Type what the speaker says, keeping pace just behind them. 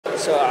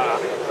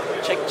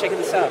check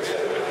this out.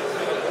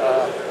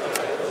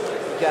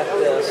 You got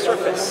the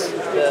Surface,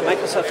 the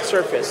Microsoft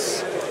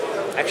Surface.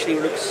 Actually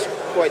looks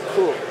quite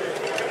cool.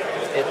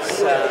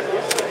 It's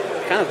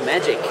kind of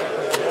magic.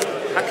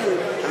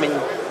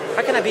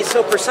 How can I be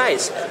so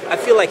precise? I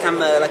feel like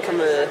I'm a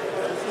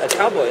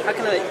cowboy. How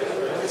can I?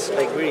 It's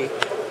like really.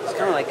 It's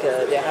kind of like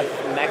they have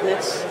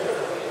magnets.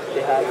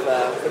 They have.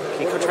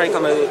 Can you try and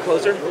come a little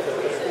closer?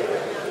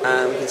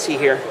 We can see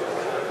here.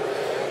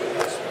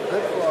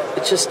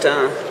 It just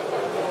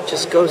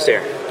goes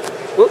there.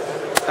 Whoop!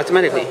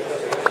 Automatically.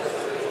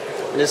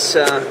 This.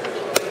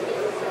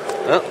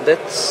 Well,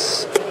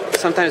 that's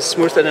sometimes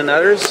smoother than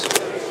others,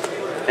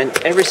 and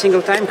every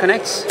single time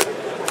connects.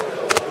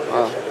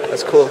 Wow,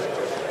 that's cool.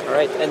 All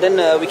right, and then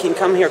we can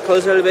come here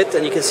close a little bit,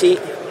 and you can see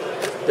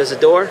there's a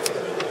door.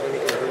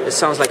 It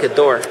sounds like a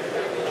door.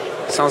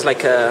 It sounds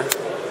like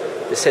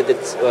they said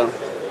that. Well,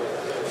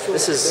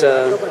 this is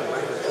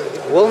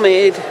well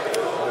made,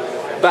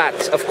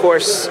 but of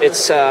course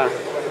it's kind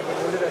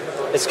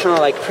of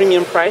like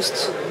premium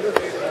priced.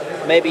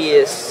 Maybe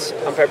it's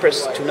on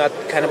purpose to not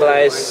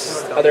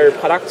cannibalize other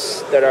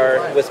products that are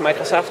with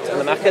Microsoft on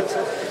the market.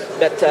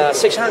 But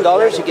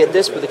 $600, you get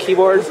this with a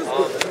keyboard,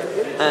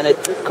 and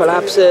it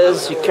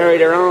collapses. You carry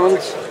it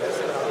around.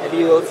 Maybe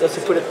you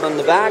also put it on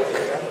the back,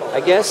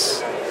 I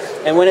guess.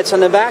 And when it's on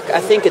the back, I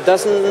think it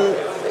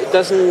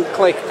doesn't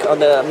click on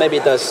the. Maybe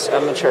it does.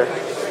 I'm not sure.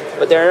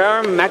 But there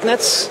are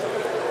magnets.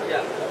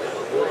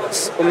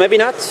 Or maybe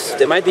not.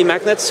 There might be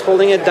magnets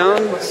holding it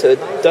down, so it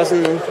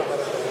doesn't.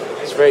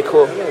 It's very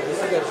cool.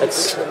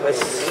 Let's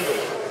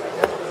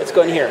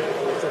go in here.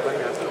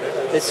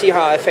 Let's see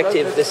how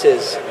effective this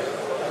is.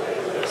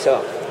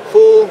 So,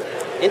 full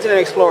Internet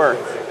Explorer.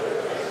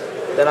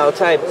 Then I'll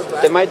type.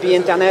 There might be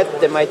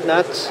internet. There might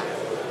not.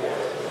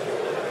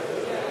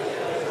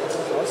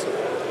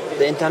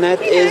 The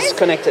internet is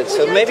connected,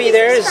 so maybe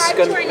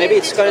maybe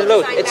it's going to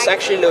load. It's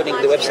actually loading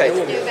the website,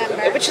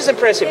 which is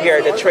impressive here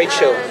at the trade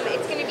show.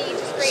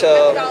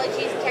 So,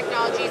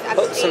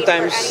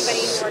 sometimes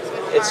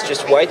it's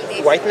just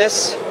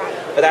whiteness,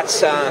 but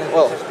that's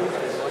well,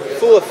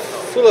 full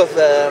of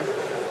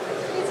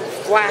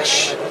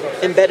flash,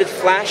 embedded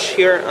flash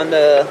here on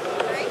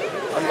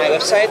my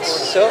website.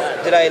 So,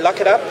 did I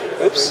lock it up?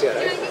 Oops.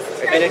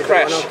 And it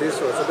crashed.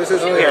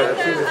 Here.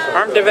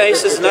 ARM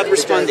device is not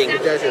responding.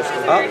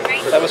 Oh,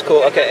 that was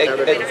cool. Okay,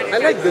 I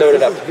like this.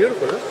 Loaded up.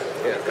 Beautiful, huh?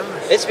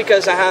 Yeah. It's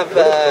because I have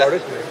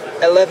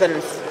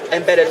 11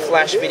 embedded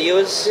flash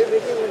videos.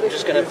 I'm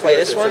just gonna play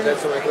this one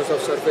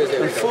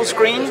in full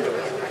screen,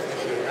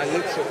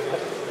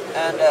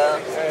 and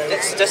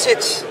that's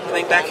it.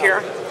 Playing back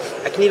here.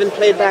 I can even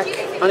play it back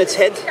on its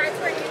head,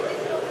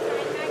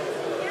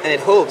 and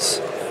it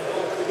holds.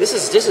 This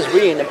is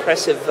really an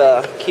impressive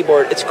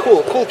keyboard. It's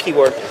cool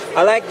keyboard.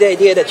 I like the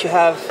idea that you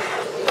have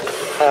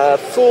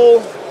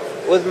full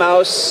with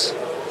mouse,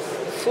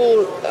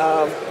 full.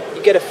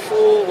 You get a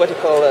full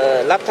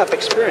laptop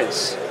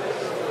experience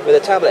with a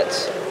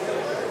tablet,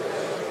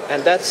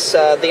 and that's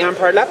the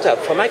ARM-powered laptop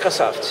for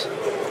Microsoft.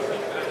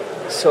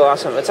 So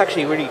awesome! It's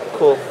actually really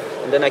cool.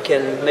 And then I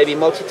can maybe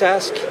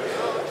multitask.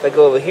 If I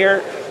go over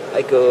here,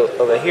 I go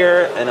over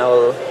here, and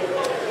I'll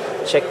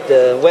check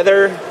the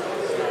weather,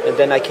 and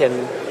then I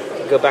can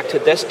go back to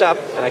desktop,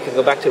 and I can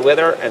go back to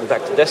weather, and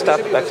back to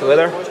desktop, back to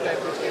weather.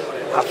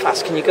 How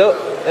fast can you go?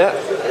 Yeah,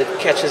 it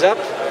catches up.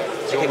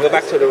 You can go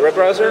back to the web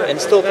browser and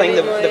still playing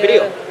the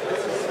video.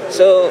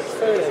 So,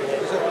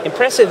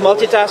 impressive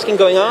multitasking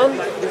going on.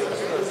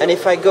 And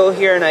if I go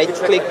here and I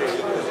click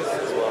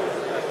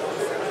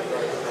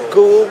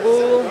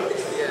Google,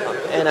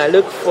 and I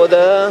look for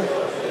the,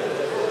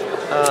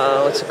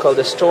 what's it called,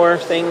 the store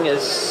thing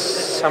is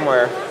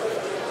somewhere.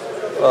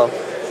 Well,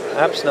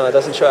 apps, no, it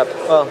doesn't show up.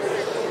 Well,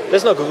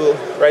 there's no Google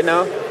right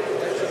now.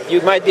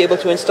 You might be able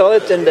to install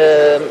it in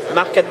the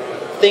market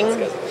thing,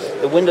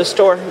 the Windows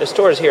Store. The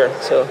store is here.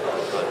 So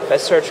if I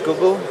search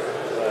Google,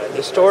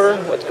 the store,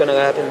 what's going to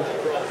happen?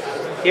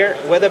 Here,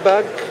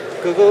 Weatherbug,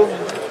 Google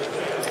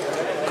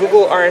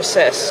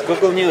RSS,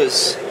 Google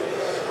News.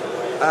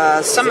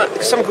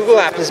 Some Google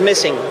app is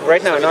missing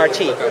right now in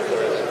RT.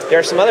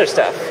 There's some other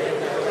stuff.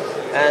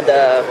 And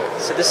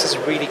so this is a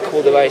really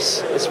cool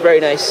device. It's very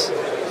nice.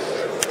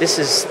 This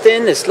is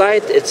thin, it's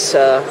light, it's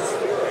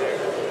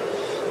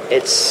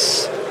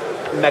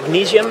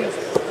magnesium,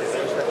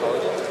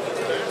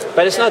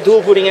 but it's not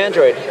dual booting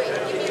Android.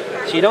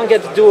 So you don't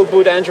get the dual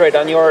boot Android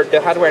on the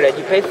hardware that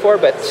you paid for,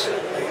 but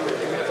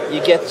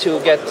you get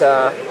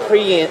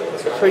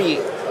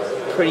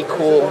pretty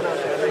cool,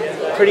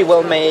 pretty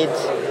well made,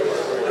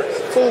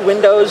 full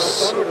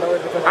Windows.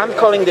 I'm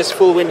calling this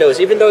full Windows,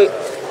 even though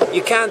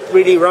you can't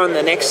really run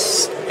an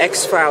X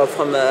file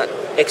from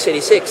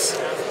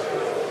x86.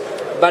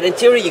 But in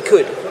theory you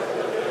could.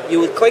 You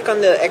would click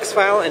on the X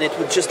file and it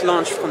would just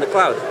launch from the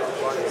cloud.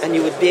 And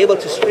you would be able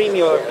to stream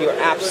your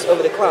apps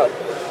over the cloud.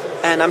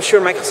 And I'm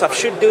sure Microsoft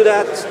should do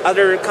that.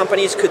 Other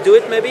companies could do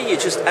it maybe. You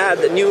just add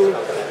a new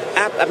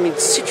app,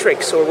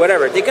 Citrix or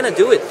whatever. They're going to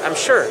do it, I'm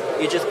sure.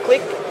 You just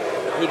click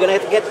and you're going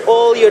to get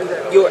all your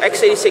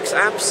x86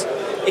 apps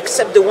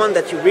except the one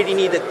that you really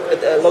need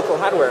at local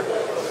hardware.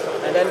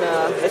 And then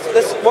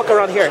let's walk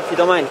around here, if you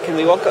don't mind. Can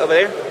we walk over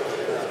there?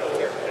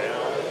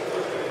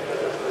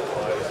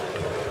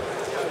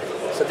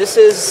 So this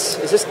is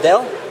this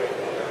Dell?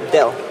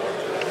 Dell.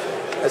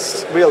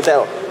 That's real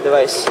Dell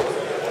device.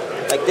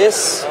 Like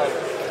this.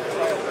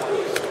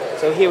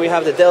 So here we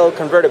have the Dell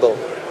convertible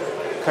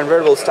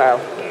style.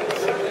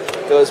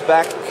 Goes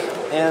back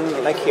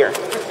and like here.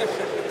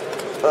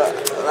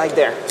 Like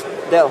there.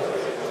 Dell.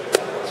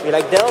 So we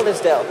like Dell, this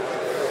Dell.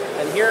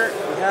 And here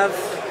we have,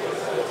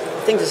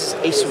 I think this is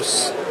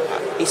Asus.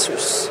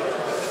 Asus.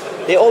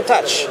 They all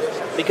touch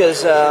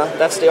because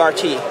that's the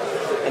RT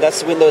and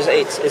that's Windows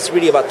 8. It's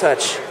really about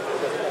touch.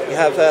 You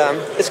have,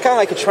 it's kind of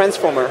like a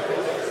transformer.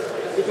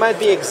 It might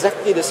be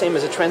exactly the same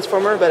as a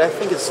transformer, but I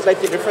think it's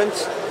slightly different.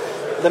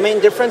 The main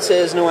difference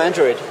is no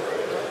Android,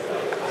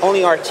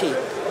 only RT,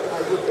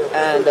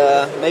 and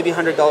maybe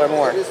 $100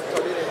 more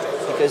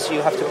because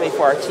you have to pay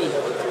for RT.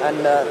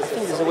 And I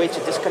think there's a way to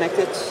disconnect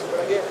it.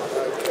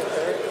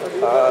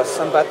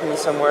 Some button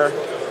somewhere.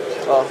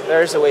 Well,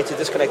 there's a way to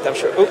disconnect, I'm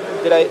sure. Oh,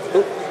 did I?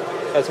 Oh,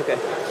 that's okay.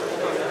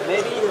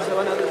 Maybe there's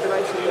one other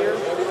device in here.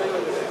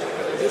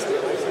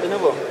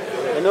 Lenovo.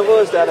 Lenovo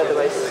is the other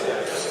device.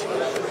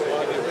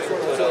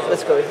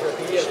 Let's go.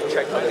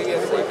 Check on it again.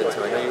 I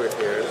know you were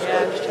here.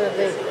 Yeah, I'm just trying to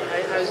think.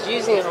 I was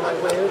using it on my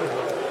way over.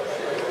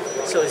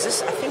 So is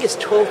this? I think it's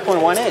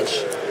 12.1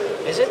 inch.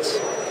 Is it?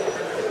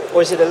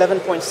 Or is it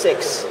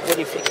 11.6? What do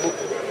you think?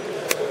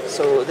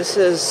 So this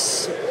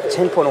is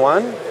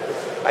 10.1.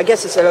 I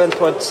guess it's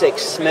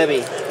 11.6,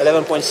 maybe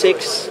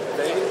 11.6.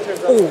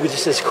 Oh,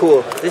 this is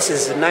cool. This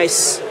is a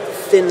nice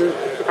thin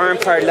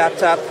ARM-powered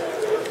laptop.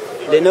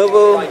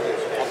 Lenovo,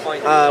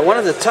 one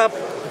of the top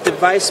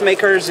device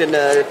makers in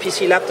the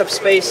PC laptop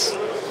space.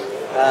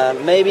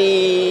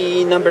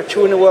 Maybe number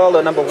 2 in the world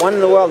or number 1 in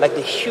the world. Like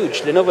the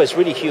huge. Lenovo is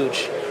really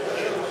huge.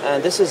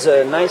 And this is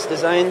a nice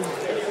design.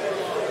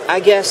 I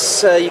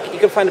guess you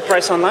can find the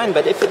price online,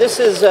 but if this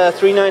is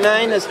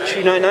 $399, it's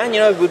 $399, you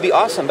know, it would be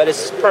awesome, but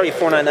it's probably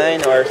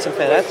 $499 or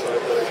something like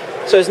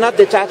that. So it's not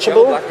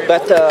detachable,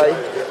 but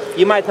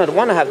you might not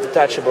want to have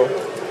detachable.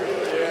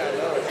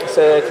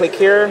 So I click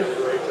here,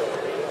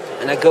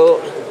 and I go,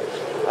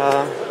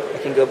 I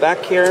can go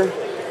back here,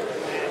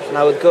 and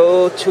I would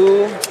go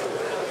to,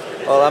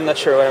 well, I'm not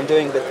sure what I'm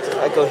doing, but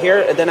I go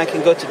here, and then I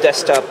can go to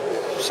desktop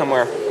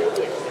somewhere.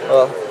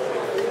 Well,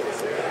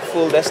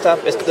 full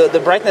desktop.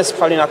 The brightness is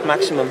probably not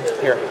maximum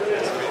here.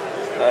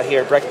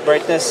 Here,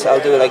 brightness,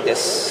 I'll do it like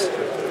this.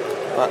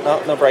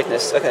 No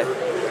brightness. Okay.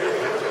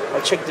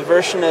 I'll check the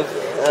version of,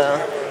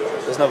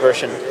 there's no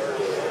version.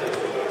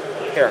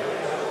 Here.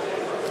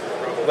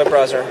 Web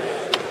browser.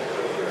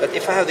 But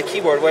if I have the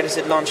keyboard, why does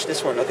it launch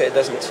this one? Okay, it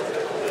doesn't.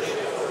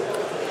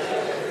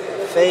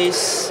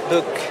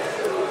 Facebook.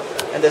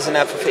 And there's an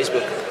app for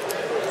Facebook.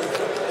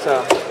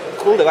 So,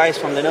 cool device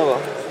from Lenovo.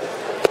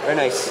 Very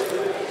nice.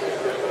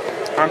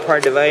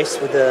 ARM-powered device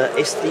with the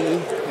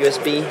SD,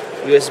 USB,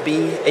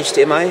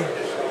 HDMI.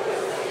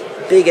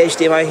 Big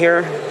HDMI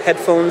here.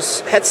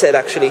 Headset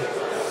actually.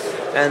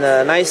 And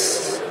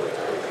nice.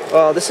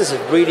 Well, this is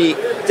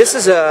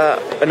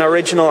an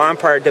original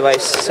ARM-powered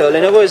device. So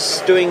Lenovo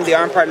is doing the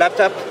ARM-powered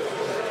laptop.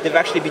 They've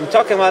actually been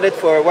talking about it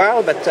for a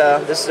while, but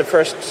this is the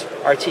first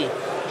RT.